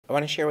I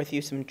want to share with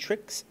you some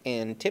tricks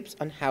and tips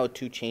on how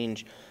to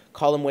change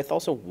column width,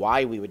 also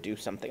why we would do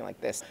something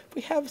like this. If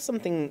we have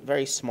something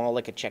very small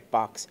like a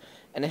checkbox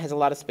and it has a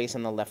lot of space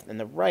on the left and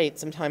the right,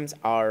 sometimes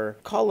our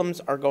columns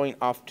are going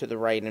off to the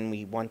right and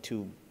we want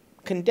to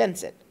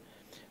condense it.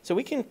 So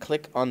we can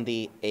click on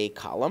the A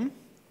column,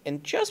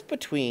 and just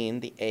between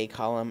the A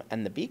column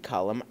and the B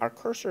column, our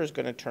cursor is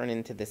going to turn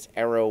into this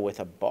arrow with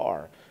a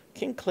bar.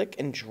 We can click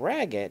and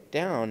drag it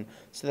down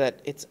so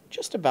that it's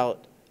just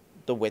about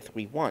the width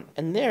we want.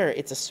 And there,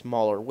 it's a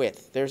smaller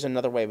width. There's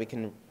another way we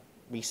can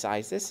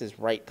resize this, is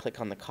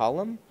right-click on the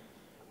column,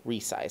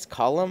 resize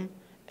column,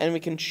 and we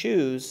can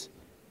choose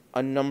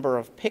a number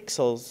of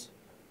pixels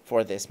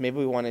for this. Maybe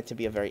we want it to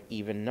be a very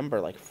even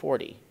number, like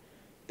 40.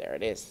 There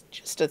it is,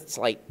 just a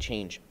slight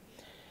change.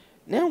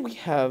 Now we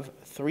have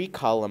 3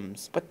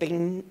 columns, but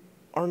they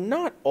are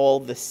not all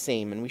the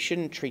same, and we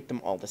shouldn't treat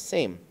them all the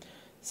same.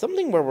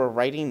 Something where we're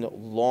writing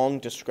long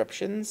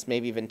descriptions,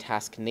 maybe even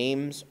task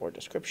names or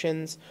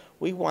descriptions,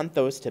 we want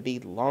those to be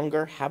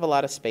longer, have a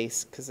lot of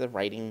space, because the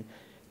writing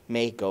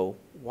may go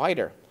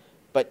wider.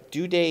 But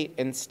due date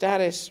and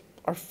status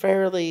are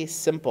fairly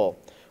simple.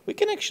 We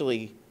can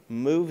actually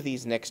move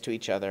these next to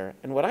each other,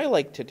 and what I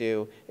like to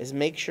do is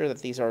make sure that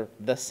these are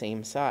the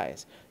same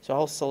size. So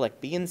I'll select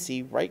B and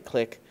C,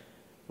 right-click,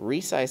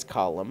 resize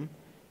column,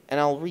 and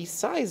I'll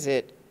resize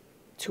it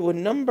to a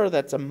number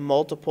that's a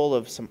multiple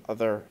of some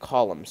other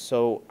columns.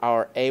 So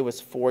our A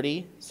was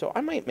 40, so I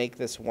might make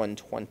this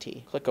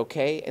 120. Click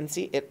OK, and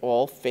see it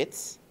all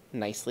fits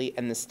nicely,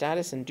 and the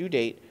status and due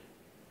date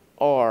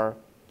are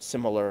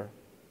similar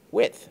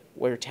width,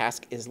 where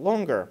task is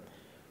longer.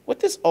 What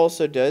this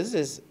also does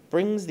is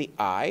brings the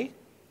eye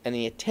and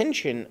the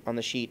attention on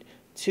the sheet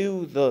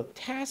to the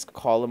task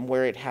column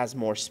where it has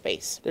more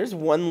space. There's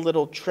one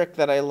little trick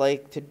that I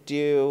like to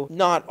do,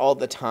 not all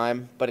the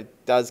time, but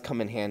it does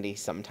come in handy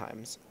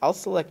sometimes. I'll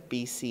select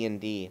B, C,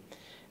 and D,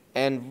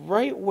 and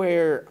right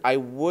where I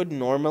would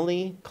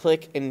normally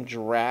click and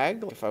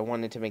drag, if I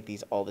wanted to make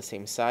these all the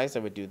same size, I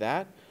would do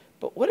that.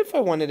 But what if I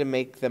wanted to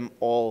make them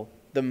all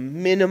the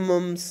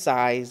minimum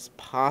size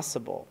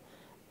possible?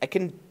 I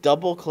can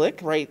double click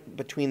right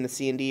between the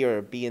C and D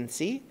or B and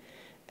C,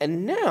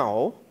 and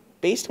now,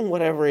 based on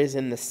whatever is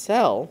in the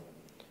cell,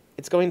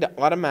 it's going to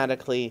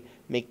automatically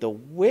make the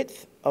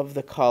width of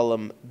the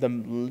column the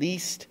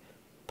least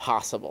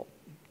possible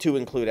to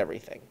include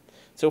everything.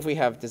 So if we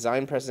have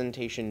design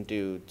presentation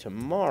due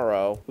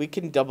tomorrow, we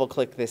can double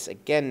click this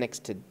again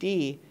next to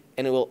D,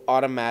 and it will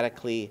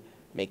automatically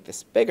make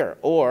this bigger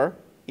or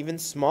even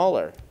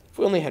smaller. If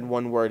we only had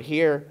one word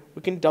here,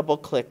 we can double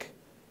click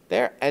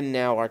there, and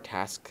now our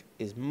task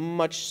is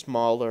much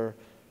smaller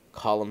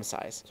column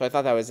size. So I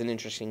thought that was an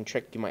interesting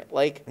trick you might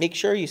like. Make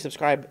sure you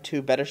subscribe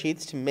to Better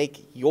Sheets to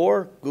make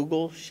your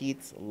Google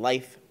Sheets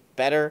life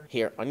better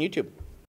here on YouTube.